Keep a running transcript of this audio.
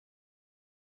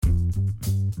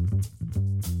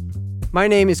My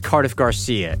name is Cardiff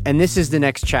Garcia, and this is The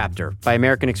Next Chapter by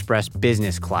American Express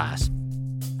Business Class.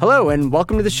 Hello, and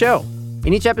welcome to the show.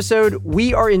 In each episode,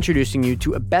 we are introducing you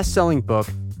to a best-selling book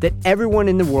that everyone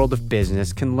in the world of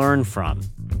business can learn from.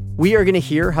 We are going to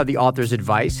hear how the author's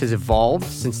advice has evolved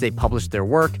since they published their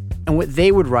work and what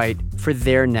they would write for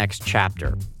their next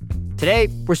chapter. Today,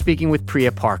 we're speaking with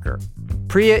Priya Parker.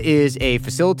 Priya is a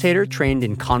facilitator trained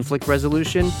in conflict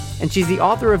resolution, and she's the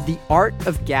author of The Art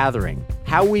of Gathering,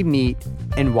 How We Meet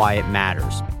and Why It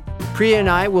Matters. Priya and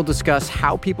I will discuss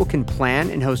how people can plan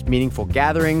and host meaningful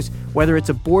gatherings, whether it's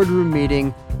a boardroom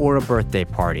meeting or a birthday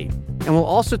party. And we'll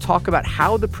also talk about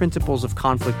how the principles of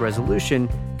conflict resolution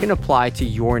can apply to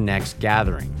your next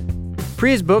gathering.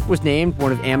 Priya's book was named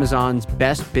one of Amazon's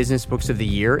best business books of the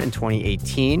year in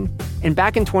 2018. And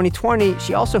back in 2020,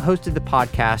 she also hosted the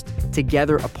podcast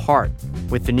Together Apart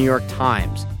with the New York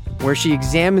Times, where she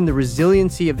examined the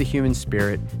resiliency of the human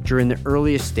spirit during the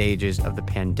earliest stages of the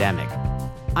pandemic.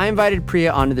 I invited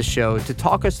Priya onto the show to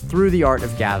talk us through the art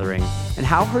of gathering and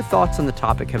how her thoughts on the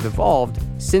topic have evolved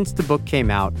since the book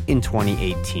came out in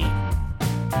 2018.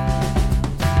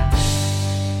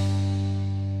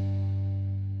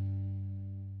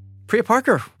 Priya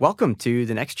Parker, welcome to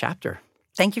The Next Chapter.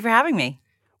 Thank you for having me.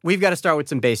 We've got to start with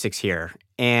some basics here,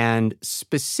 and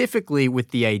specifically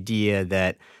with the idea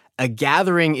that a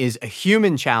gathering is a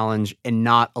human challenge and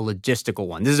not a logistical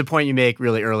one. This is a point you make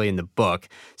really early in the book.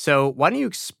 So why don't you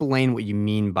explain what you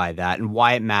mean by that and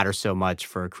why it matters so much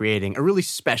for creating a really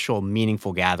special,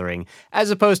 meaningful gathering as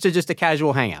opposed to just a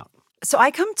casual hangout? So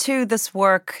I come to this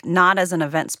work not as an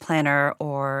events planner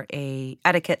or a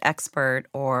etiquette expert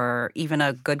or even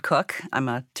a good cook. I'm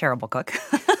a terrible cook,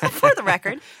 for the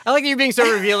record. I like you being so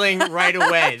revealing right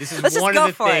away. This is one of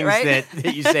the things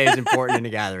that you say is important in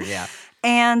a gathering, yeah.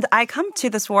 And I come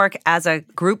to this work as a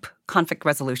group conflict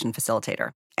resolution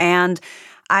facilitator. And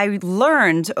I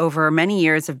learned over many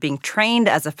years of being trained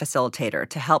as a facilitator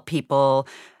to help people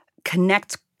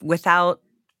connect without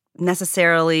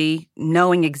necessarily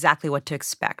knowing exactly what to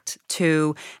expect,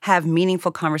 to have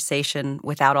meaningful conversation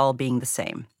without all being the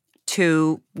same,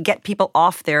 to get people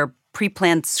off their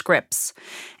pre-planned scripts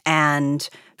and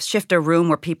shift a room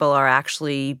where people are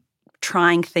actually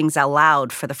trying things out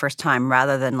loud for the first time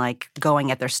rather than like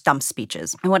going at their stump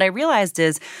speeches. And what I realized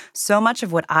is so much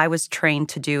of what I was trained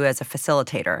to do as a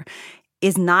facilitator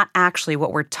is not actually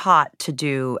what we're taught to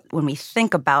do when we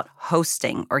think about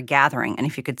hosting or gathering. And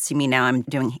if you could see me now, I'm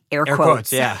doing air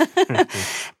quotes. Yeah.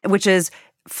 Which is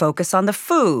focus on the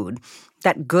food,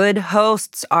 that good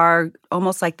hosts are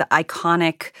almost like the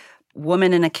iconic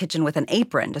woman in a kitchen with an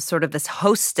apron, just sort of this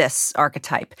hostess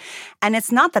archetype. And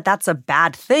it's not that that's a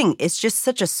bad thing. It's just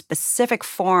such a specific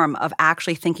form of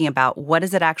actually thinking about what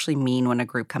does it actually mean when a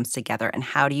group comes together and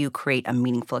how do you create a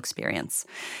meaningful experience.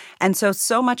 And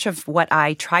so much of what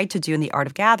I tried to do in the art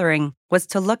of gathering was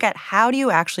to look at how do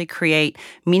you actually create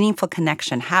meaningful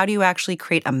connection? How do you actually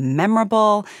create a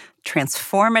memorable,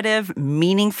 transformative,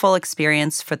 meaningful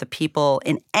experience for the people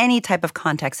in any type of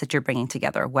context that you're bringing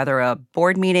together, whether a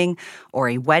board meeting or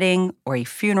a wedding or a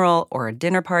funeral or a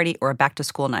dinner party or a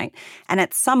back-to-school night. And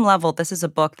at some level, this is a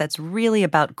book that's really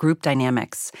about group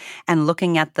dynamics and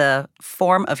looking at the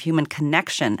form of human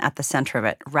connection at the center of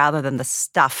it rather than the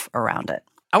stuff around it.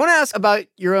 I want to ask about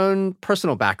your own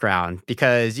personal background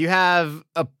because you have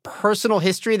a personal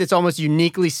history that's almost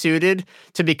uniquely suited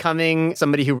to becoming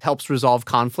somebody who helps resolve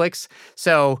conflicts.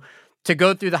 So to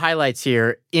go through the highlights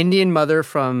here, Indian mother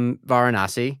from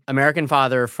Varanasi, American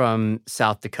father from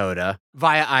South Dakota,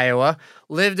 via Iowa,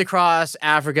 lived across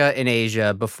Africa and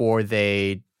Asia before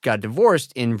they got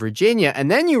divorced in Virginia.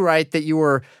 And then you write that you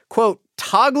were, quote,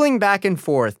 toggling back and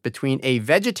forth between a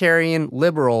vegetarian,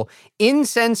 liberal,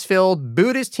 incense-filled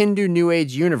Buddhist, Hindu, New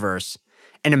Age universe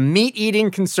and a meat-eating,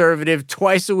 conservative,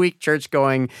 twice-a-week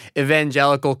church-going,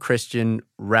 evangelical Christian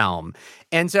realm.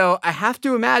 And so I have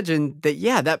to imagine that,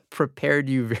 yeah, that prepared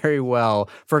you very well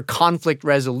for conflict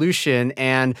resolution.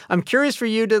 And I'm curious for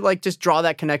you to just draw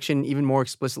that connection even more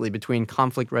explicitly between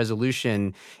conflict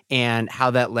resolution and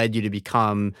how that led you to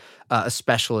become a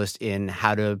specialist in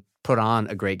how to put on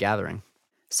a great gathering.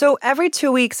 So every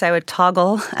 2 weeks, I would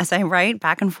toggle, as I write,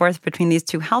 back and forth between these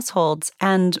two households.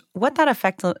 And what that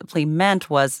effectively meant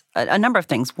was a number of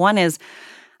things. One is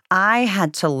I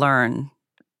had to learn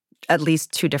at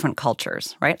least two different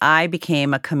cultures, right? I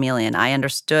became a chameleon. I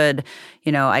understood,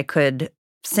 I could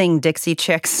sing Dixie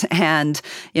Chicks and,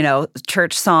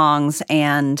 church songs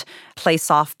and play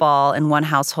softball in one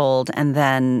household and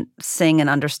then sing and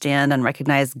understand and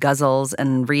recognize ghazals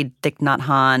and read Thich Nhat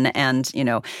Hanh. And,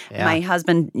 my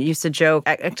husband used to joke,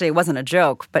 actually it wasn't a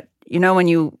joke, but You know, when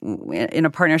you, in a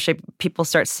partnership, people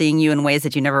start seeing you in ways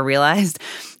that you never realized.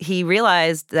 He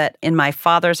realized that in my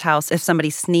father's house, if somebody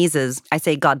sneezes, I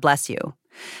say, God bless you.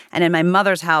 And in my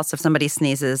mother's house, if somebody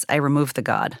sneezes, I remove the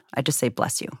God. I just say,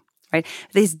 bless you. Right?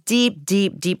 These deep,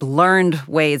 deep, deep learned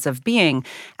ways of being.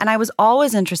 And I was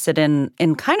always interested in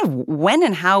kind of when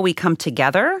and how we come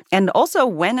together, and also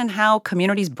when and how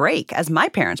communities break, as my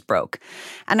parents broke.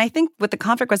 And I think with the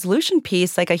conflict resolution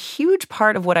piece, like a huge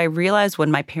part of what I realized when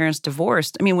my parents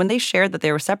divorced, I mean, when they shared that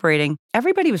they were separating,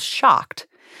 everybody was shocked,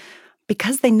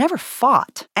 because they never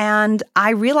fought. And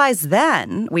I realized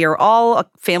then we are all a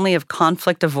family of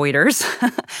conflict avoiders.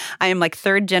 I am like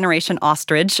third generation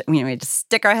ostrich. We just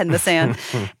stick our head in the sand.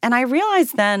 And I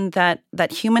realized then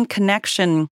that human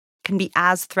connection can be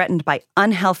as threatened by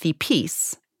unhealthy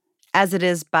peace as it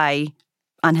is by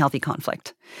unhealthy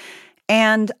conflict.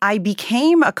 And I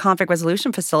became a conflict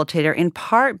resolution facilitator in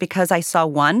part because I saw,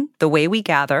 one, the way we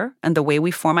gather and the way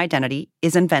we form identity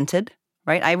is invented.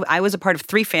 Right? I was a part of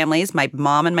 3 families, my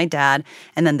mom and my dad,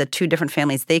 and then the 2 different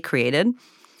families they created.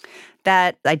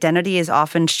 That identity is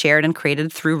often shared and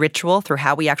created through ritual, through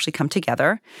how we actually come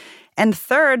together. And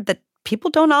third, that people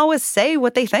don't always say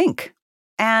what they think.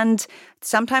 And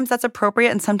sometimes that's appropriate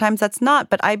and sometimes that's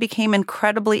not. But I became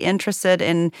incredibly interested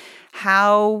in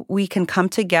how we can come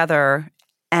together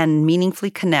and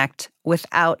meaningfully connect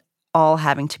without all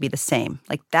having to be the same.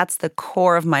 Like, that's the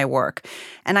core of my work.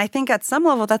 And I think at some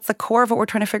level, that's the core of what we're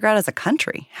trying to figure out as a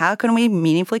country. How can we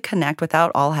meaningfully connect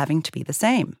without all having to be the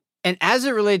same? And as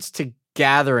it relates to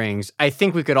gatherings, I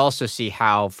think we could also see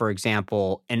how, for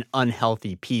example, an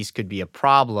unhealthy peace could be a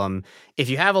problem if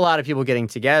you have a lot of people getting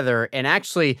together. And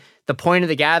actually, the point of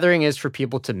the gathering is for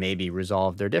people to maybe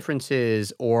resolve their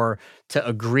differences or to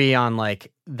agree on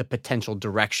like the potential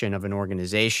direction of an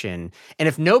organization. And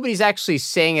if nobody's actually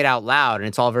saying it out loud and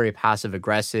it's all very passive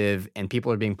aggressive and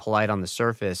people are being polite on the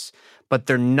surface, but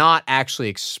they're not actually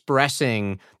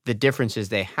expressing the differences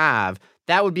they have,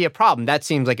 that would be a problem. That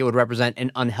seems like it would represent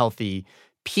an unhealthy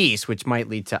peace, which might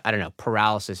lead to, I don't know,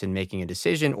 paralysis in making a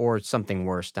decision or something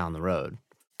worse down the road.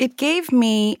 It gave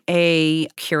me a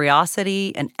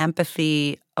curiosity, an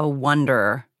empathy, a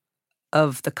wonder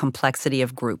of the complexity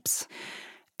of groups.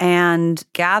 And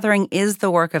gathering is the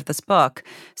work of this book,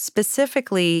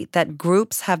 specifically that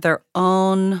groups have their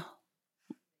own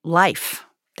life.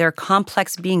 They're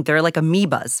complex beings. They're like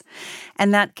amoebas.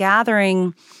 And that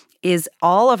gathering is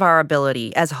all of our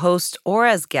ability as host or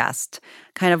as guest,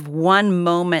 kind of one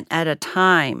moment at a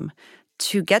time,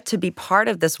 to get to be part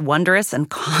of this wondrous and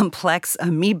complex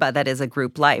amoeba that is a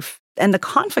group life. And the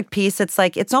conflict piece, it's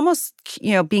like, it's almost,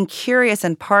 being curious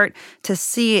in part to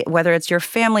see whether it's your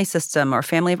family system or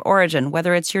family of origin,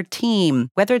 whether it's your team,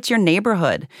 whether it's your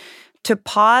neighborhood, to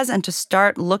pause and to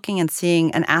start looking and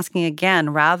seeing and asking again,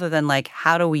 rather than like,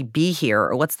 how do we be here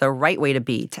or what's the right way to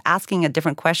be, to asking a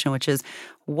different question, which is,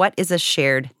 what is a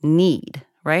shared need?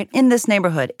 Right? In this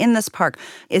neighborhood, in this park.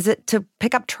 Is it to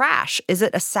pick up trash? Is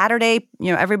it a Saturday,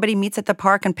 everybody meets at the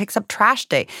park and picks up trash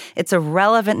day? It's a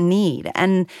relevant need.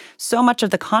 And so much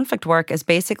of the conflict work is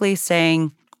basically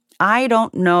saying, I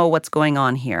don't know what's going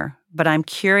on here, but I'm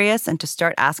curious, and to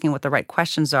start asking what the right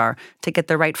questions are to get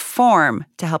the right form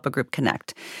to help a group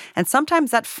connect. And sometimes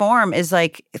that form is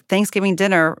like Thanksgiving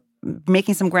dinner,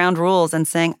 making some ground rules and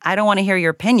saying, I don't want to hear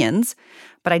your opinions,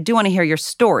 but I do want to hear your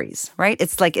stories, right?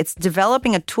 It's like it's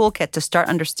developing a toolkit to start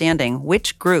understanding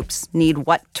which groups need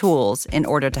what tools in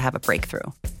order to have a breakthrough.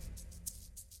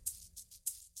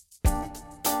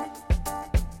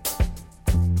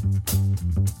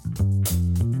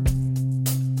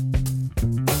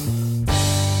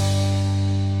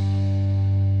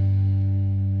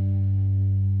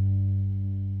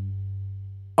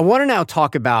 I want to now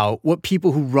talk about what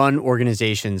people who run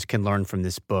organizations can learn from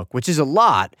this book, which is a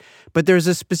lot, but there's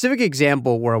a specific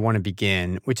example where I want to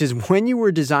begin, which is when you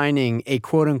were designing a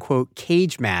quote-unquote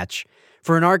cage match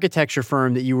for an architecture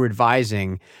firm that you were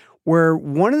advising, where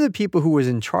one of the people who was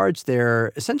in charge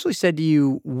there essentially said to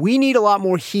you, we need a lot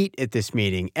more heat at this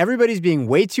meeting. Everybody's being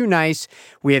way too nice.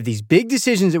 We have these big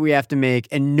decisions that we have to make,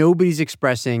 and nobody's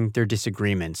expressing their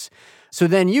disagreements. So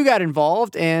then you got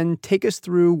involved, and take us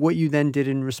through what you then did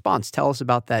in response. Tell us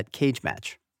about that cage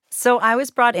match. So I was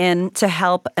brought in to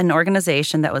help an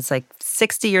organization that was like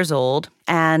 60 years old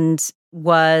and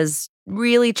was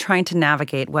really trying to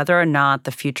navigate whether or not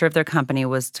the future of their company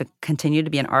was to continue to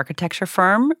be an architecture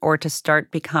firm or to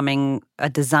start becoming a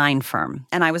design firm.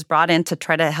 And I was brought in to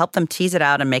try to help them tease it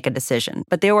out and make a decision.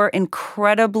 But they were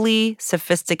incredibly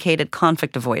sophisticated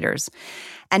conflict avoiders.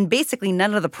 And basically,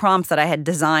 none of the prompts that I had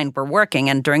designed were working.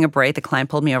 And during a break, the client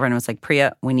pulled me over and was like,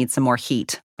 Priya, we need some more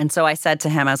heat. And so I said to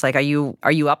him, I was like, are you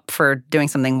up for doing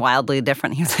something wildly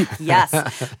different? He was like,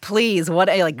 yes, please,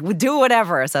 do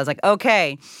whatever. So I was like,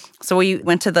 okay. So we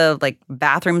went to the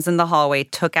bathrooms in the hallway,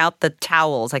 took out the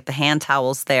towels, the hand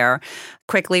towels there.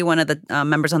 Quickly, one of the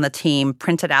members on the team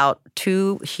printed out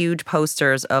 2 huge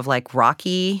posters of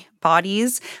Rocky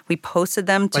bodies. We posted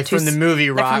them to from the movie,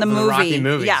 from the Rocky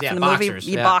movies. Yeah, from the boxers,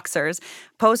 movie Boxers.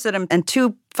 Posted them, and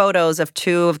 2 photos of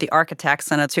 2 of the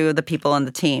architects and 2 of the people on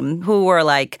the team who were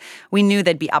we knew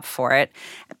they'd be up for it.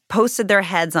 Posted their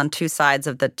heads on 2 sides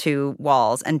of the 2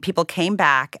 walls, and people came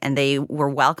back and they were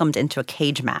welcomed into a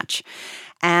cage match.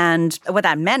 And what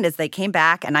that meant is they came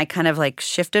back and I kind of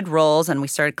shifted roles and we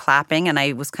started clapping, and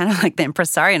I was kind of the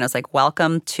impresario, and I was like,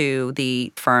 welcome to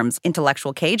the firm's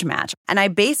intellectual cage match. And I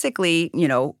basically,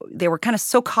 they were kind of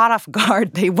so caught off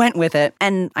guard, they went with it.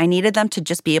 And I needed them to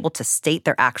just be able to state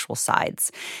their actual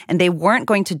sides. And they weren't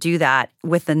going to do that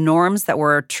with the norms that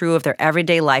were true of their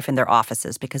everyday life in their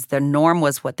offices, because their norm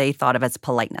was what they thought of as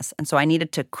politeness. And so I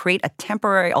needed to create a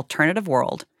temporary alternative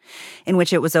world in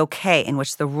which it was okay, in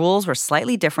which the rules were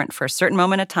slightly different for a certain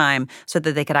moment of time so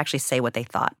that they could actually say what they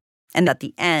thought. And at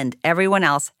the end, everyone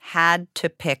else had to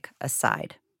pick a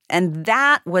side. And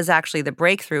that was actually the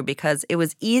breakthrough, because it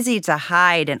was easy to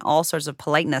hide in all sorts of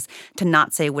politeness to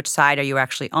not say which side are you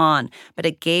actually on. But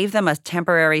it gave them a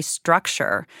temporary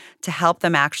structure to help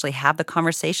them actually have the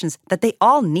conversations that they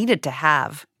all needed to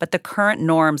have. But the current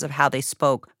norms of how they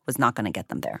spoke was not going to get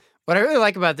them there. What I really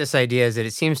like about this idea is that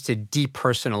it seems to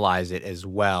depersonalize it as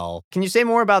well. Can you say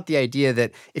more about the idea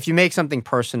that if you make something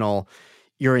personal,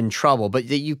 you're in trouble, but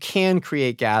that you can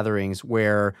create gatherings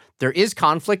where there is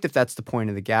conflict, if that's the point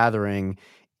of the gathering,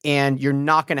 and you're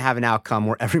not going to have an outcome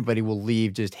where everybody will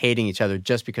leave just hating each other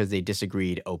just because they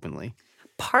disagreed openly?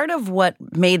 Part of what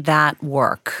made that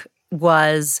work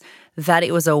was that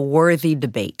it was a worthy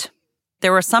debate.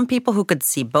 There were some people who could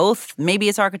see both. Maybe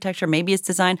it's architecture, maybe it's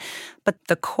design, but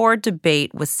the core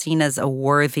debate was seen as a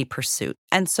worthy pursuit.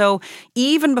 And so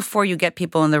even before you get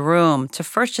people in the room, to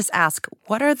first just ask,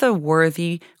 what are the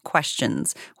worthy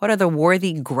questions? What are the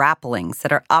worthy grapplings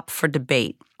that are up for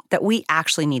debate that we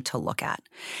actually need to look at?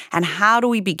 And how do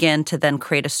we begin to then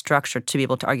create a structure to be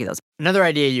able to argue those? Another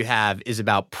idea you have is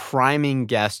about priming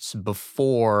guests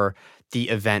before the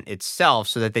event itself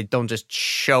so that they don't just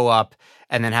show up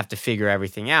and then have to figure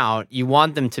everything out. You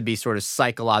want them to be sort of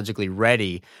psychologically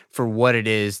ready for what it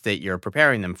is that you're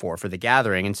preparing them for the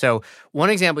gathering. And so one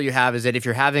example you have is that if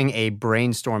you're having a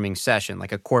brainstorming session,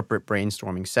 like a corporate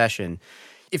brainstorming session,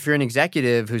 if you're an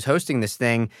executive who's hosting this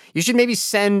thing, you should maybe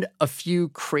send a few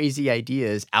crazy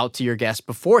ideas out to your guests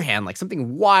beforehand, like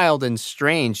something wild and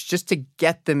strange, just to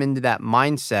get them into that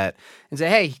mindset and say,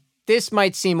 hey, this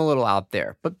might seem a little out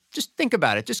there, but just think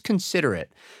about it. Just consider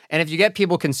it. And if you get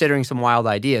people considering some wild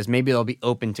ideas, maybe they'll be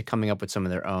open to coming up with some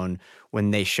of their own when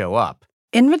they show up.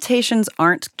 Invitations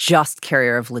aren't just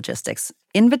carrier of logistics.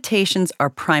 Invitations are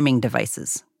priming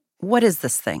devices. What is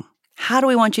this thing? How do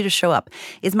we want you to show up?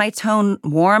 Is my tone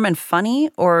warm and funny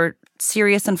or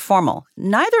serious and formal?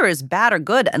 Neither is bad or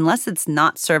good unless it's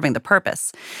not serving the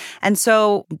purpose. And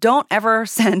so don't ever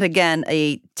send, again,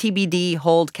 a TBD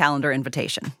hold calendar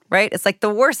invitation, right? It's the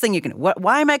worst thing you can do.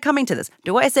 Why am I coming to this?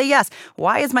 Do I say yes?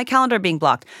 Why is my calendar being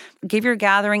blocked? Give your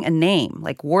gathering a name.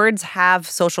 Words have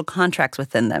social contracts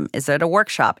within them. Is it a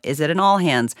workshop? Is it an all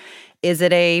hands? Is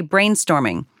it a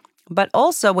brainstorming? But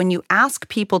also, when you ask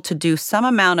people to do some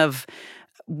amount of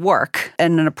work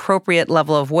and an appropriate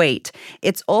level of weight,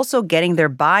 it's also getting their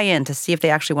buy-in to see if they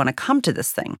actually want to come to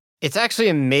this thing. It's actually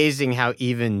amazing how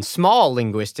even small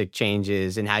linguistic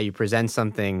changes in how you present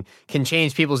something can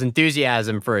change people's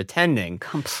enthusiasm for attending.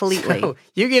 Completely. So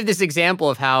you give this example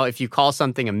of how if you call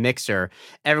something a mixer,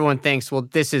 everyone thinks, well,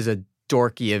 this is a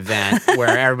dorky event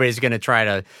where everybody's going to try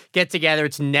to get together.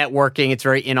 It's networking. It's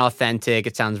very inauthentic.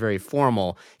 It sounds very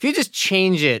formal. If you just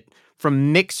change it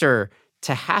from mixer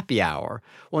to happy hour,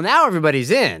 well, now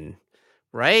everybody's in,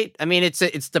 right? I mean, it's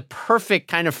the perfect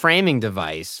kind of framing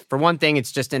device. For one thing,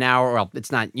 it's just an hour. Well,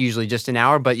 it's not usually just an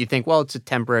hour, but you think, well, it's a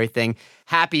temporary thing.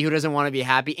 Happy, who doesn't want to be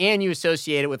happy? And you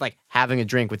associate it with having a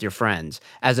drink with your friends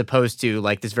as opposed to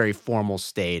this very formal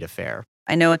staid affair.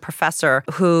 I know a professor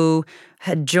who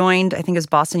had joined, I think it was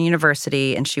Boston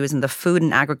University, and she was in the food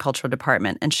and agricultural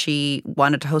department, and she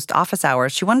wanted to host office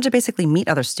hours. She wanted to basically meet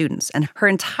other students, and her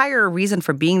entire reason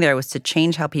for being there was to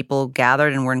change how people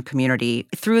gathered and were in community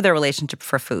through their relationship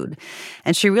for food.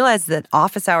 And she realized that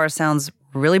office hours sounds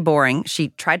really boring. She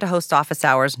tried to host office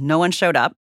hours. No one showed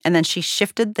up. And then she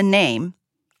shifted the name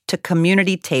to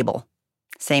community table.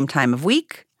 Same time of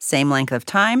week, same length of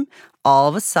time. All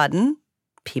of a sudden,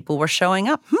 people were showing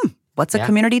up. What's a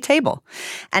community table?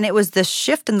 And it was this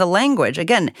shift in the language.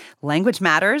 Again, language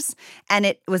matters. And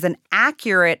it was an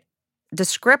accurate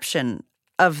description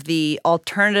of the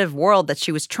alternative world that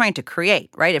she was trying to create,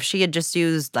 right? If she had just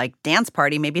used like dance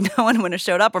party, maybe no one would have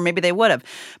showed up, or maybe they would have.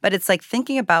 But it's like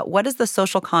thinking about what is the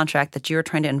social contract that you're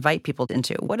trying to invite people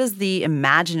into? What is the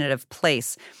imaginative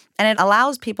place? And it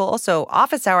allows people also,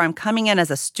 office hour, I'm coming in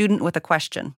as a student with a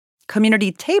question.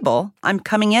 Community table, I'm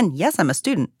coming in, yes, I'm a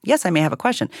student. Yes, I may have a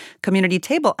question. Community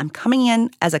table, I'm coming in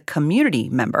as a community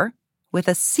member with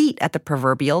a seat at the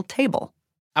proverbial table.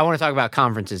 I want to talk about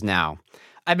conferences now.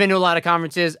 I've been to a lot of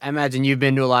conferences. I imagine you've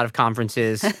been to a lot of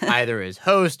conferences, either as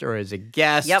host or as a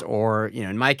guest, or,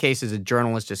 in my case, as a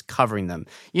journalist just covering them.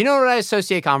 You know what I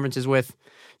associate conferences with?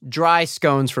 Dry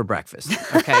scones for breakfast,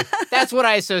 okay? That's what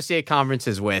I associate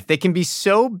conferences with. They can be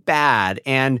so bad.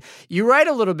 And you write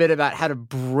a little bit about how to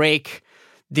break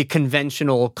the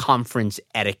conventional conference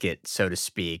etiquette, so to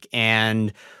speak.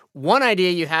 And one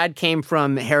idea you had came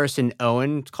from Harrison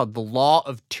Owen. It's called the Law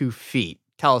of 2 Feet.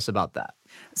 Tell us about that.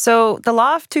 So the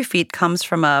Law of 2 Feet comes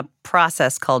from a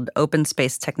process called open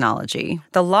space technology.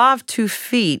 The Law of 2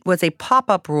 Feet was a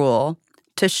pop-up rule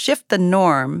to shift the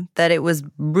norm that it was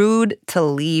rude to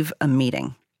leave a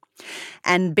meeting.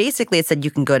 And basically it said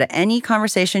you can go to any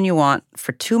conversation you want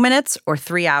for 2 minutes or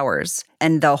 3 hours,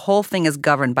 and the whole thing is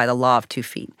governed by the Law of 2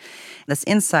 feet. This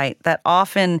insight that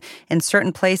often in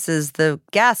certain places the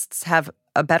guests have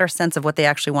a better sense of what they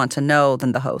actually want to know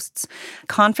than the hosts.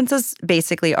 Conferences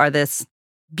basically are this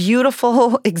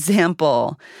beautiful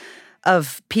example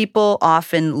of people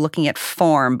often looking at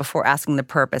form before asking the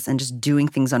purpose and just doing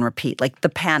things on repeat, like the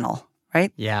panel,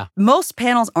 right? Yeah. Most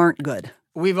panels aren't good.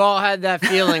 We've all had that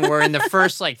feeling where in the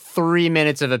first 3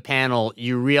 minutes of a panel,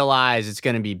 you realize it's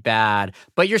going to be bad,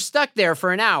 but you're stuck there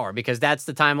for an hour because that's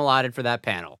the time allotted for that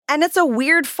panel. And it's a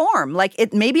weird form. Like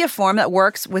it may be a form that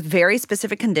works with very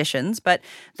specific conditions, but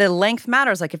the length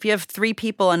matters. Like if you have 3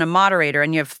 people and a moderator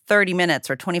and you have 30 minutes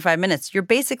or 25 minutes, you're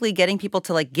basically getting people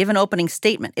to give an opening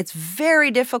statement. It's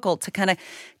very difficult to kind of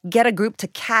get a group to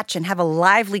catch and have a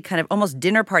lively kind of almost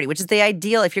dinner party, which is the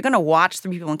ideal if you're going to watch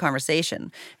 3 people in conversation.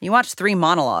 You watch 3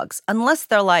 monologues, unless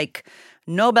they're like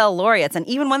Nobel laureates. And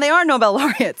even when they are Nobel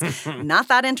laureates, not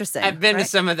that interesting. I've been to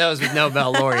some of those with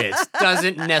Nobel laureates.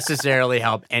 Doesn't necessarily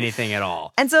help anything at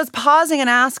all. And so it's pausing and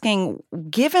asking,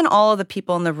 given all of the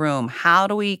people in the room, how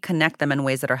do we connect them in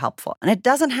ways that are helpful? And it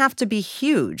doesn't have to be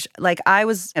huge. Like I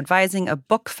was advising a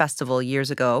book festival years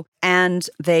ago, and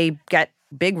they get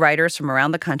big writers from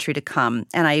around the country to come.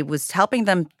 And I was helping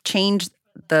them change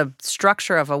the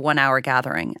structure of a 1-hour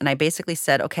gathering. And I basically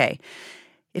said, okay,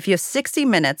 if you have 60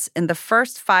 minutes, in the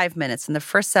first 5 minutes, in the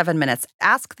first 7 minutes,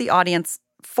 ask the audience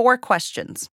 4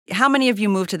 questions. How many of you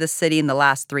moved to the city in the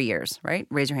last 3 years, right?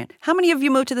 Raise your hand. How many of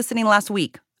you moved to the city in the last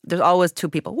week? There's always 2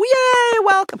 people. Yay,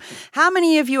 welcome. How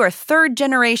many of you are 3rd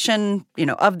generation,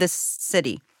 of this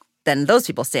city? Then those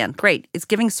people stand. Great. It's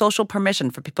giving social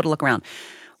permission for people to look around.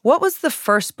 What was the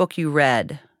first book you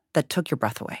read that took your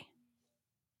breath away?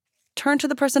 Turn to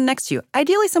the person next to you,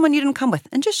 ideally someone you didn't come with,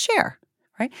 and just share,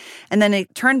 right? And then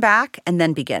turn back and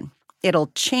then begin.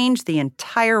 It'll change the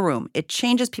entire room. It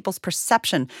changes people's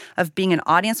perception of being an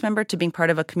audience member to being part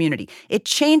of a community. It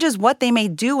changes what they may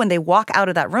do when they walk out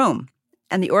of that room.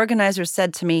 And the organizer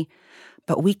said to me,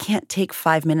 but we can't take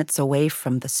 5 minutes away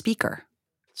from the speaker.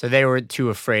 So they were too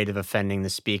afraid of offending the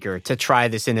speaker to try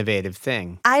this innovative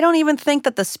thing. I don't even think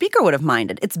that the speaker would have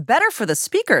minded. It's better for the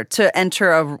speaker to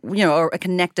enter a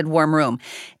connected, warm room.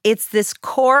 It's this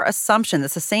core assumption.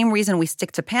 That's the same reason we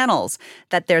stick to panels,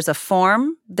 that there's a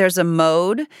form, there's a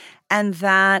mode, and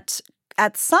that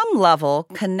at some level,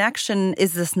 connection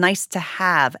is this nice to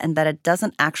have, and that it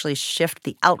doesn't actually shift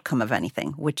the outcome of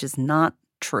anything, which is not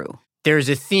true. There's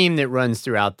a theme that runs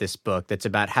throughout this book that's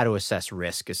about how to assess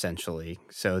risk, essentially.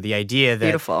 So the idea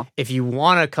that if you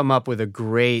want to come up with a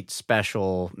great,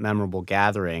 special, memorable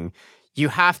gathering, you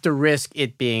have to risk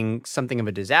it being something of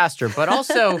a disaster, but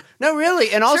also, no,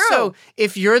 really. And also,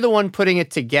 if you're the one putting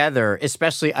it together,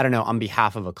 especially, I don't know, on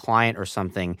behalf of a client or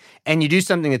something, and you do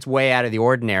something that's way out of the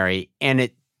ordinary and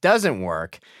it doesn't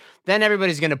work, then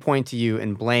everybody's going to point to you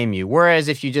and blame you. Whereas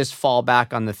if you just fall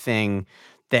back on the thing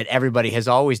that everybody has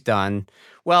always done,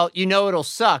 well, it'll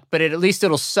suck, but at least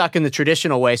it'll suck in the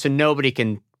traditional way so nobody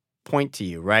can point to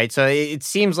you, right? So it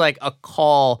seems like a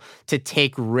call to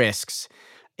take risks.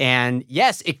 And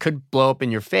yes, it could blow up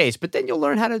in your face, but then you'll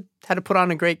learn how to put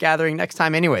on a great gathering next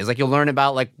time anyways. You'll learn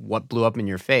about what blew up in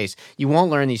your face. You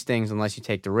won't learn these things unless you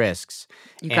take the risks.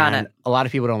 You got it. A lot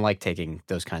of people don't like taking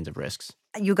those kinds of risks.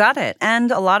 You got it. And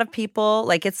a lot of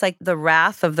people, it's like the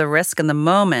wrath of the risk in the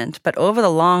moment, but over the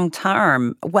long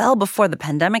term, well before the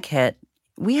pandemic hit,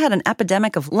 we had an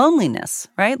epidemic of loneliness,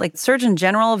 right? Like Surgeon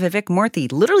General Vivek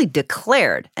Murthy literally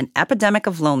declared an epidemic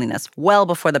of loneliness well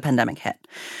before the pandemic hit.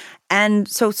 And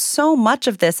so much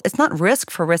of this, it's not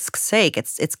risk for risk's sake.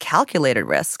 It's calculated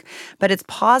risk, but it's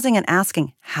pausing and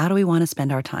asking, how do we want to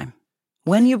spend our time?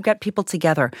 When you get people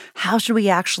together, how should we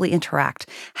actually interact?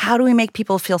 How do we make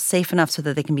people feel safe enough so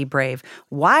that they can be brave?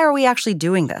 Why are we actually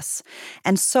doing this?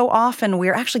 And so often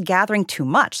we're actually gathering too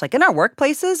much. Like in our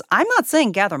workplaces, I'm not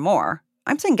saying gather more.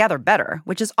 I'm saying gather better,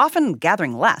 which is often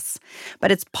gathering less.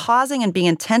 But it's pausing and being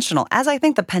intentional, as I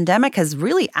think the pandemic has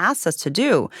really asked us to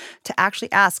do, to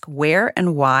actually ask where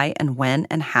and why and when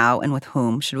and how and with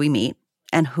whom should we meet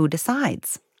and who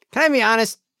decides. Can I be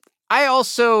honest? I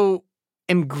also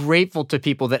am grateful to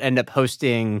people that end up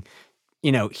hosting,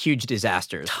 huge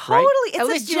disasters. Totally. Right?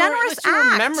 It's a generous act.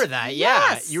 You remember that.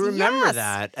 Yeah. You remember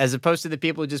that as opposed to the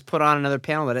people who just put on another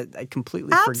panel that I completely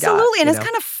forgot. Absolutely. And it's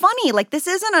kind of funny. Like, this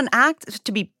isn't an act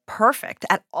to be perfect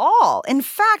at all. In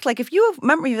fact, like, if you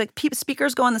remember, like,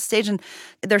 speakers go on the stage and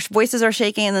their voices are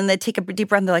shaking and then they take a deep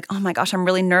breath and they're like, oh my gosh, I'm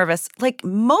really nervous. Like,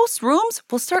 most rooms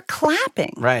will start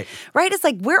clapping. Right. Right? It's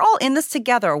like, we're all in this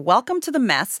together. Welcome to the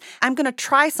mess. I'm going to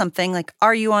try something. Like,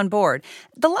 are you on board?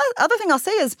 The other thing I'll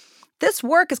say is, this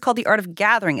work is called the art of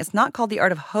gathering. It's not called the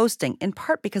art of hosting, in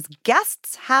part because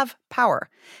guests have power.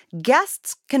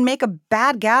 Guests can make a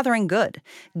bad gathering good.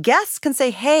 Guests can say,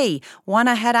 hey, want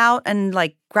to head out and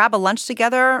like grab a lunch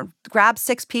together, grab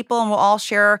 6 people and we'll all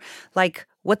share like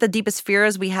what the deepest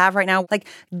fears we have right now. Like,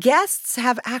 guests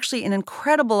have actually an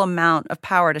incredible amount of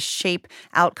power to shape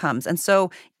outcomes. And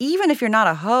so even if you're not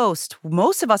a host,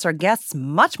 most of us are guests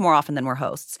much more often than we're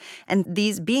hosts. And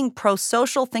these being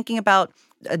pro-social, thinking about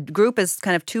a group is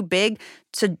kind of too big,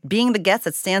 to being the guest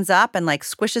that stands up and like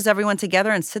squishes everyone together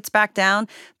and sits back down.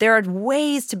 There are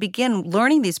ways to begin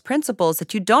learning these principles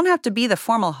that you don't have to be the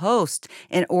formal host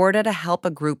in order to help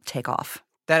a group take off.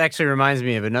 That actually reminds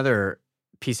me of another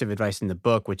piece of advice in the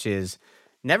book, which is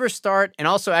never start and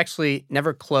also actually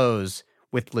never close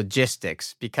with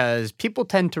logistics, because people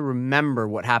tend to remember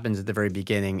what happens at the very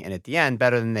beginning and at the end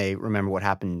better than they remember what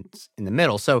happens in the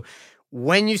middle. So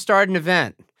when you start an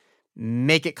event,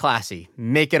 make it classy,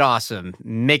 make it awesome,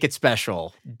 make it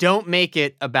special. Don't make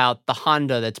it about the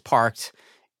Honda that's parked,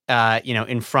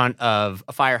 in front of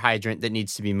a fire hydrant that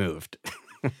needs to be moved.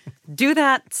 Do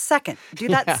that second. Do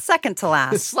that second to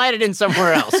last. Slide it in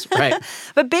somewhere else, right?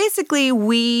 But basically,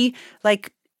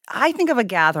 I think of a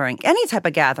gathering, any type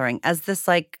of gathering, as this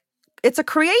it's a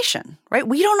creation, right?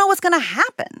 We don't know what's going to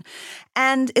happen.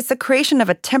 And it's the creation of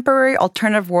a temporary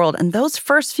alternative world. And those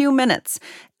first few minutes,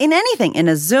 in anything, in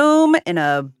a Zoom, in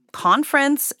a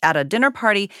conference, at a dinner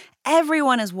party,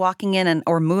 everyone is walking in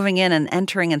or moving in and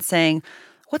entering and saying,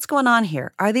 what's going on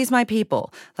here? Are these my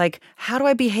people? Like, how do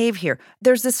I behave here?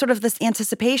 There's this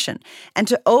anticipation. And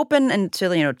to open and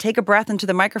to, take a breath into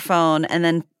the microphone and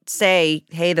then say,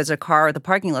 hey, there's a car, the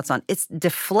parking lot's on. It's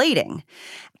deflating.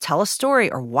 Tell a story,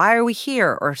 or why are we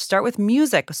here? Or start with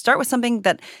music. Start with something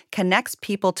that connects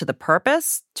people to the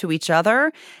purpose, to each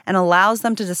other, and allows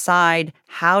them to decide,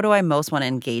 how do I most want to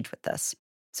engage with this?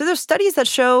 So there's studies that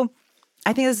show,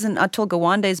 I think this is in Atul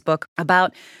Gawande's book,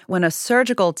 about when a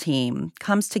surgical team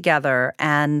comes together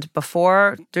and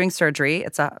before doing surgery,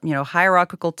 it's a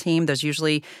hierarchical team. There's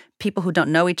usually people who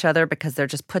don't know each other because they're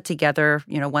just put together,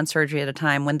 one surgery at a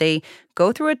time. When they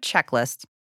go through a checklist,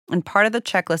 and part of the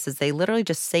checklist is they literally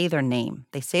just say their name.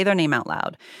 They say their name out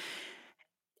loud.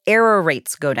 Error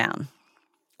rates go down.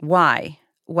 Why?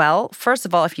 Well, first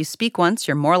of all, if you speak once,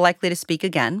 you're more likely to speak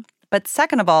again. But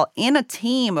second of all, in a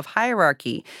team of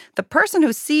hierarchy, the person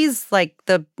who sees hey,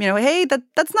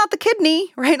 that's not the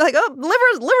kidney, right? Like, oh,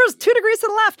 liver's 2 degrees to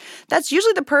the left. That's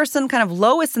usually the person kind of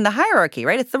lowest in the hierarchy,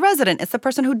 right? It's the resident. It's the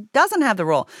person who doesn't have the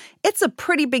role. It's a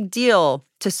pretty big deal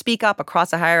to speak up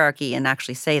across a hierarchy and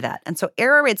actually say that. And so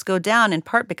error rates go down in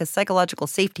part because psychological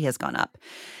safety has gone up.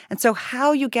 And so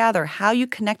how you gather, how you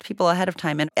connect people ahead of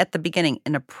time and at the beginning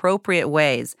in appropriate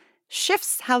ways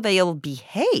shifts how they'll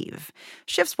behave,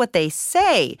 shifts what they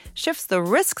say, shifts the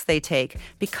risks they take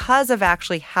because of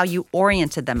actually how you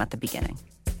oriented them at the beginning.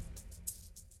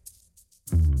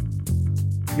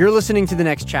 You're listening to The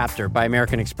Next Chapter by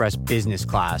American Express Business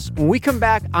Class. When we come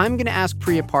back, I'm going to ask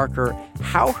Priya Parker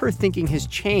how her thinking has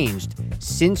changed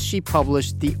since she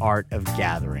published The Art of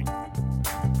Gathering.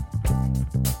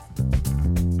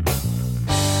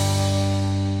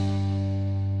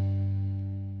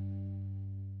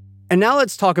 And now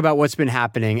let's talk about what's been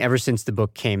happening ever since the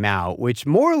book came out, which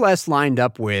more or less lined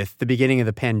up with the beginning of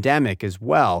the pandemic as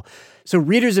well. So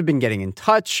readers have been getting in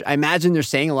touch. I imagine they're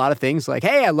saying a lot of things like,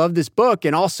 hey, I love this book,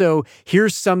 and also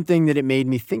here's something that it made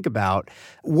me think about.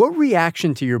 What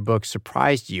reaction to your book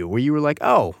surprised you, where you were like,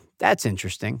 oh, that's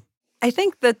interesting? I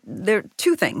think that there are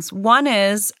two things. One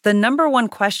is the number one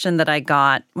question that I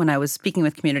got when I was speaking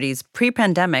with communities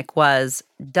pre-pandemic was,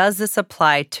 does this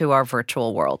apply to our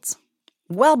virtual worlds?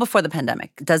 Well before the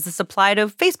pandemic. Does this apply to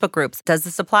Facebook groups? Does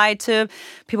this apply to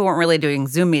people weren't really doing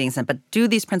Zoom meetings then, but do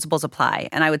these principles apply?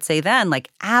 And I would say then,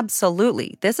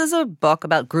 absolutely. This is a book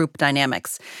about group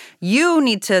dynamics. You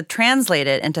need to translate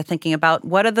it into thinking about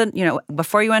what are the,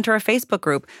 before you enter a Facebook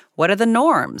group, what are the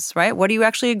norms, right? What are you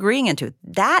actually agreeing into?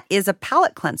 That is a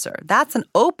palate cleanser. That's an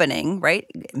opening, right,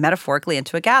 metaphorically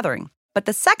into a gathering. But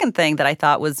the second thing that I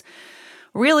thought was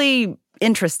really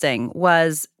interesting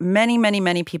was many, many,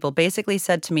 many people basically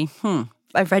said to me,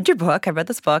 I've read your book, I've read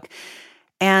this book,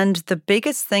 and the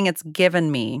biggest thing it's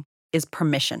given me is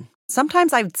permission.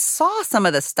 Sometimes I saw some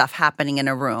of this stuff happening in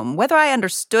a room, whether I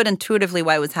understood intuitively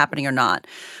why it was happening or not,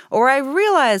 or I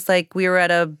realized we were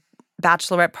at a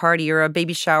bachelorette party or a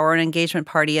baby shower or an engagement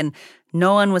party and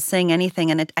no one was saying anything,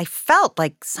 and I felt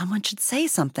like someone should say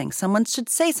something. Someone should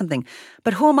say something.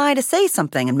 But who am I to say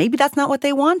something? And maybe that's not what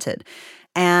they wanted.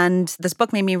 And this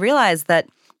book made me realize that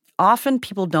often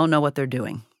people don't know what they're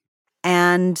doing.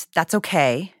 And that's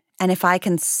okay. And if I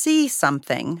can see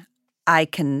something, I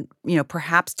can,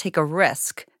 perhaps take a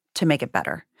risk to make it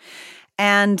better.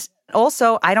 And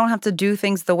also, I don't have to do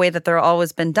things the way that they're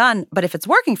always been done. But if it's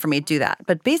working for me, do that.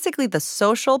 But basically, the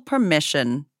social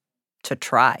permission to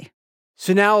try.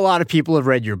 So now a lot of people have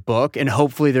read your book, and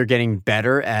hopefully they're getting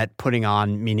better at putting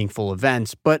on meaningful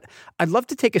events. But I'd love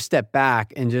to take a step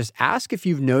back and just ask if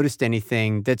you've noticed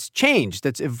anything that's changed,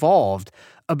 that's evolved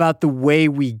about the way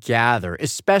we gather,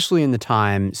 especially in the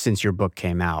time since your book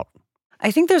came out. I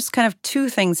think there's kind of two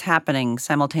things happening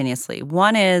simultaneously.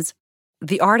 One is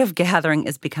the art of gathering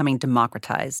is becoming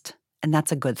democratized, and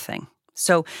that's a good thing.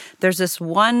 So there's this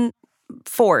one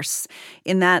force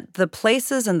in that the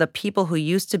places and the people who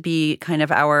used to be kind of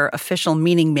our official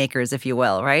meaning makers, if you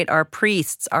will, right? Our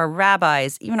priests, our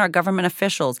rabbis, even our government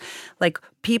officials,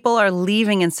 people are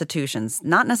leaving institutions.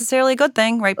 Not necessarily a good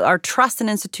thing, right? Our trust in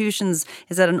institutions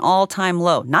is at an all-time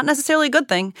low. Not necessarily a good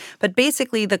thing, but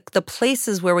basically the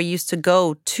places where we used to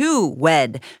go to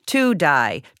wed, to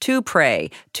die, to pray,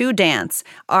 to dance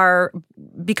are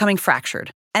becoming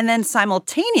fractured. And then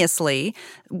simultaneously,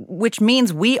 which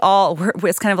means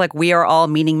it's kind of like we are all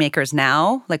meaning makers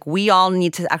now. We all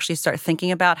need to actually start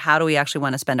thinking about how do we actually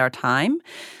want to spend our time.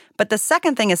 But the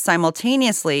second thing is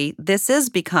simultaneously, this is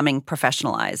becoming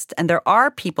professionalized. And there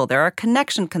are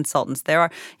connection consultants. There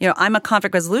are, I'm a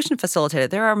conflict resolution facilitator.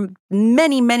 There are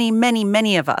many, many, many,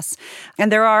 many of us. And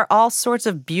there are all sorts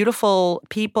of beautiful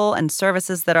people and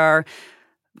services that are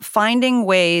finding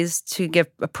ways to give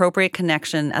appropriate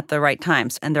connection at the right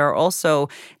times. And there's a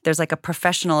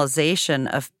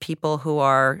professionalization of people who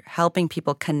are helping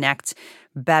people connect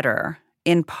better,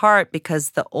 in part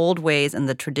because the old ways and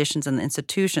the traditions and the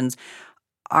institutions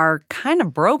are kind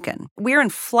of broken. We're in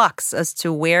flux as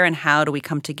to where and how do we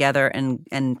come together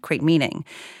and create meaning.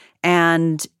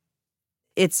 And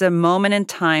it's a moment in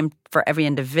time for every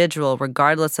individual,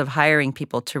 regardless of hiring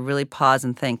people, to really pause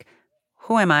and think,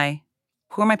 who am I?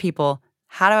 Who are my people?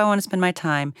 How do I want to spend my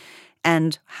time?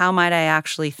 And how might I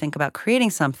actually think about creating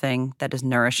something that is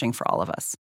nourishing for all of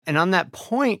us? And on that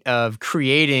point of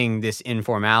creating this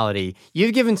informality,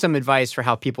 you've given some advice for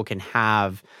how people can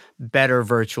have better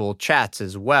virtual chats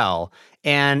as well.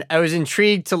 And I was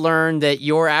intrigued to learn that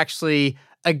you're actually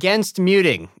against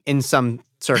muting in some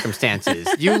circumstances.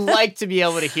 You like to be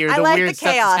able to hear the weird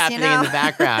stuff that's happening in the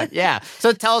background. Yeah.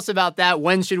 So tell us about that.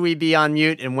 When should we be on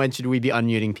mute and when should we be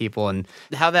unmuting people, and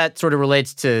how that sort of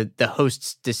relates to the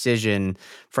host's decision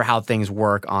for how things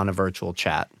work on a virtual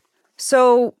chat?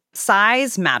 So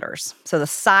size matters. So the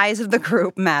size of the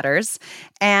group matters.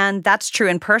 And that's true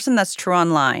in person, that's true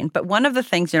online. But one of the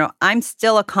things, I'm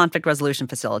still a conflict resolution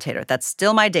facilitator. That's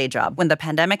still my day job. When the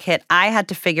pandemic hit, I had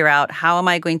to figure out how am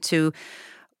I going to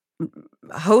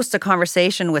host a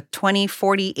conversation with 20,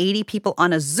 40, 80 people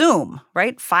on a Zoom,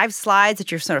 right? 5 slides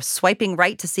that you're sort of swiping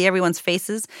right to see everyone's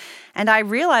faces. And I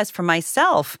realized for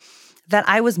myself that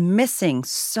I was missing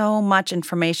so much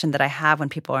information that I have when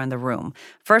people are in the room.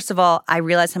 First of all, I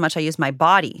realized how much I use my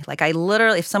body. I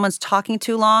literally, if someone's talking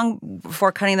too long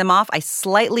before cutting them off, I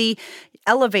slightly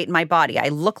elevate my body. I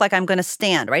look like I'm going to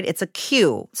stand, right? It's a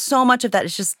cue. So much of that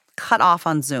is just cut off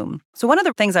on Zoom. So one of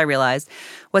the things I realized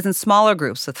was in smaller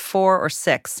groups with 4 or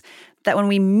 6, that when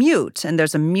we mute, and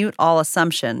there's a mute all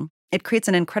assumption, It creates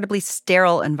an incredibly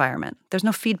sterile environment. There's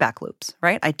no feedback loops,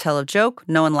 right? I tell a joke,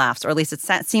 no one laughs, or at least it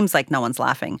seems like no one's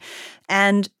laughing.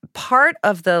 And part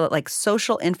of the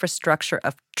social infrastructure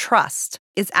of trust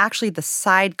is actually the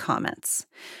side comments,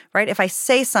 right? If I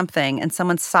say something and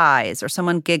someone sighs or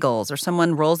someone giggles or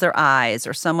someone rolls their eyes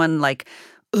or someone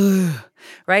ugh,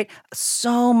 right?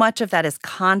 So much of that is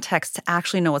context to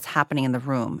actually know what's happening in the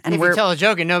room. And if you tell a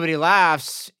joke and nobody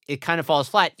laughs, it kind of falls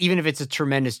flat, even if it's a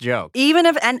tremendous joke. Even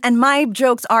if, and my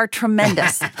jokes are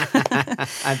tremendous.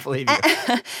 I believe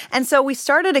you. And so we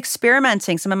started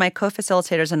experimenting, some of my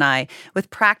co-facilitators and I, with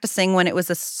practicing when it was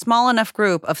a small enough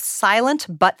group of silent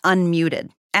but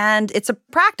unmuted. And it's a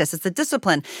practice, it's a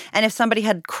discipline. And if somebody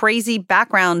had crazy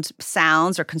background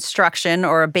sounds or construction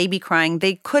or a baby crying,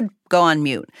 they could go on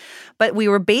mute. But we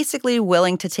were basically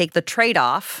willing to take the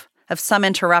trade-off of some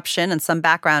interruption and some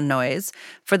background noise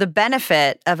for the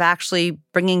benefit of actually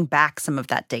bringing back some of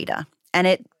that data. And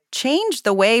it changed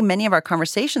the way many of our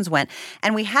conversations went.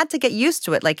 And we had to get used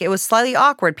to it. It was slightly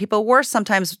awkward. People were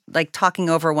sometimes talking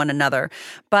over one another,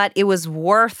 but it was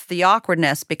worth the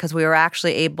awkwardness because we were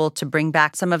actually able to bring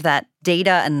back some of that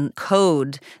data and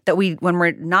code that when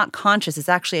we're not conscious, is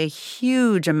actually a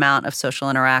huge amount of social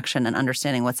interaction and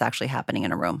understanding what's actually happening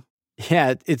in a room.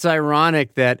 Yeah, it's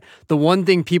ironic that the one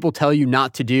thing people tell you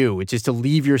not to do, which is to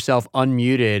leave yourself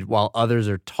unmuted while others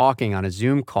are talking on a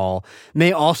Zoom call,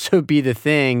 may also be the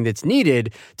thing that's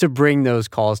needed to bring those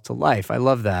calls to life. I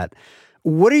love that.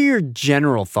 What are your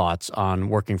general thoughts on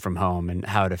working from home and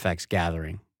how it affects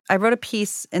gathering? I wrote a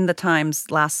piece in the Times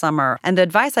last summer, and the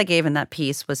advice I gave in that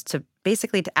piece was to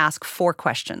ask 4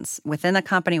 questions within a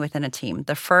company, within a team.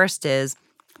 The first is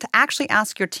to actually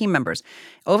ask your team members,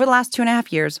 over the last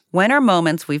 2.5 years, when are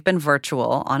moments we've been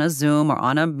virtual on a Zoom or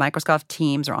on a Microsoft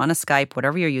Teams or on a Skype,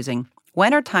 whatever you're using,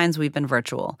 when are times we've been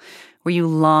virtual where you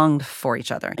longed for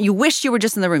each other? You wish you were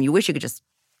just in the room. You wish you could just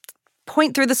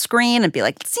point through the screen and be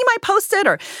like, see my Post-it,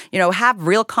 or, have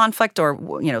real conflict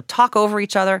or, talk over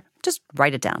each other. Just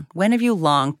write it down. When have you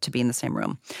longed to be in the same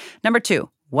room? Number 2,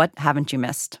 what haven't you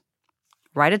missed?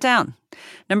 Write it down.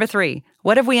 Number 3,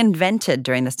 what have we invented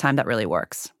during this time that really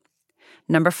works?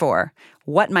 Number 4,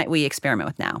 what might we experiment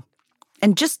with now?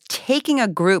 And just taking a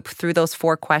group through those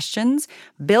 4 questions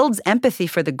builds empathy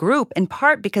for the group, in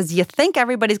part because you think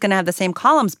everybody's going to have the same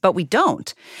columns, but we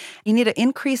don't. You need to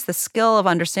increase the skill of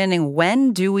understanding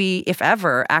when do we, if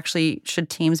ever, actually should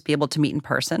teams be able to meet in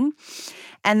person.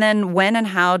 And then when and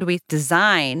how do we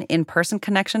design in-person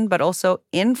connection, but also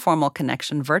informal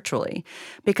connection virtually?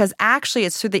 Because actually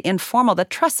it's through the informal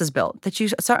that trust is built, that you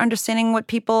start understanding what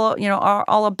people, are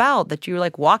all about, that you're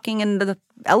walking into the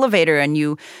elevator and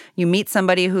you meet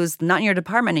somebody who's not in your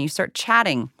department and you start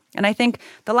chatting. And I think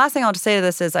the last thing I'll just say to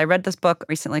this is I read this book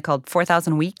recently called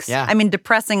 4,000 Weeks. Yeah. I mean,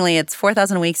 depressingly, it's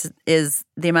 4,000 weeks is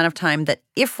the amount of time that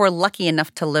if we're lucky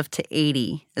enough to live to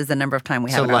 80 is the number of time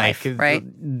we have in our life, right?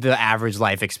 The average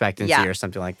life expectancy or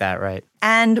something like that, right?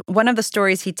 And one of the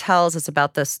stories he tells is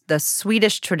about the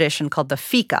Swedish tradition called the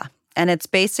fika. And it's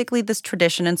basically this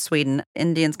tradition in Sweden.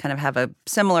 Indians kind of have a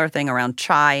similar thing around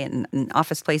chai in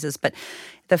office places. But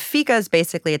the fika is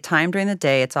basically a time during the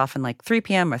day. It's often 3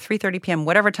 p.m. or 3:30 p.m.,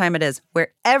 whatever time it is,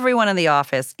 where everyone in the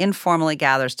office informally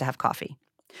gathers to have coffee.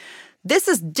 This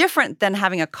is different than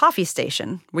having a coffee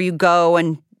station where you go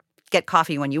and get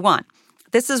coffee when you want.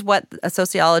 This is what a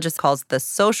sociologist calls the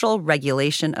social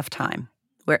regulation of time,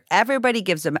 where everybody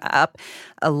gives up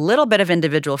a little bit of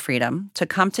individual freedom to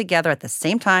come together at the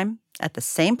same time, at the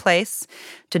same place,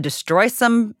 to destroy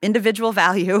some individual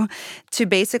value, to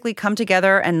basically come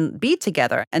together and be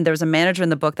together. And there was a manager in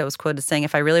the book that was quoted saying,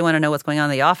 if I really want to know what's going on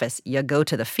in the office, you go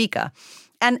to the fika.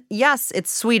 And yes,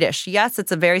 it's Swedish. Yes,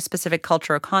 it's a very specific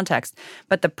cultural context.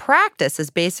 But the practice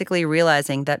is basically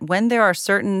realizing that when there are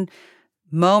certain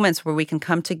moments where we can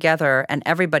come together and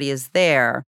everybody is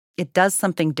there, it does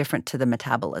something different to the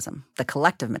metabolism, the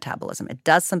collective metabolism. It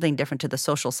does something different to the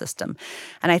social system.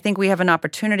 And I think we have an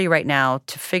opportunity right now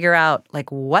to figure out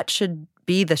what should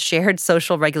be the shared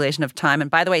social regulation of time.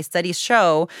 And by the way, studies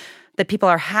show that people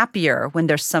are happier when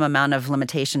there's some amount of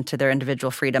limitation to their individual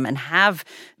freedom and have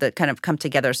the kind of come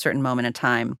together a certain moment in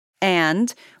time.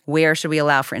 And where should we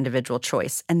allow for individual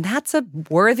choice? And that's a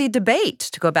worthy debate,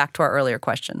 to go back to our earlier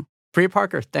question. Priya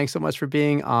Parker, thanks so much for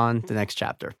being on The Next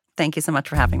Chapter. Thank you so much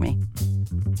for having me.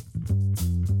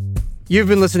 You've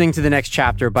been listening to The Next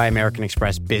Chapter by American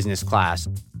Express Business Class.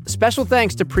 Special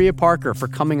thanks to Priya Parker for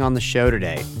coming on the show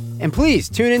today. And please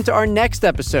tune into our next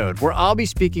episode where I'll be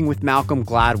speaking with Malcolm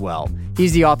Gladwell.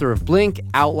 He's the author of Blink,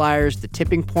 Outliers, The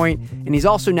Tipping Point, and he's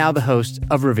also now the host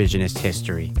of Revisionist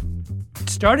History.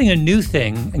 Starting a new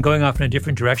thing and going off in a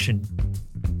different direction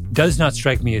does not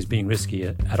strike me as being risky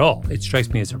at all. It strikes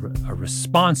me as a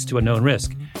response to a known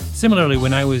risk. Similarly,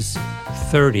 when I was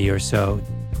 30 or so,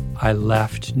 I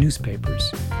left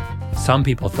newspapers. Some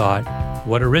people thought,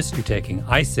 what a risk you're taking.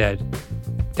 I said,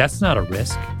 that's not a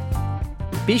risk.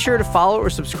 Be sure to follow or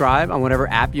subscribe on whatever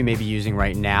app you may be using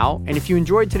right now. And if you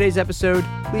enjoyed today's episode,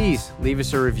 please leave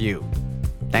us a review.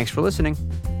 Thanks for listening.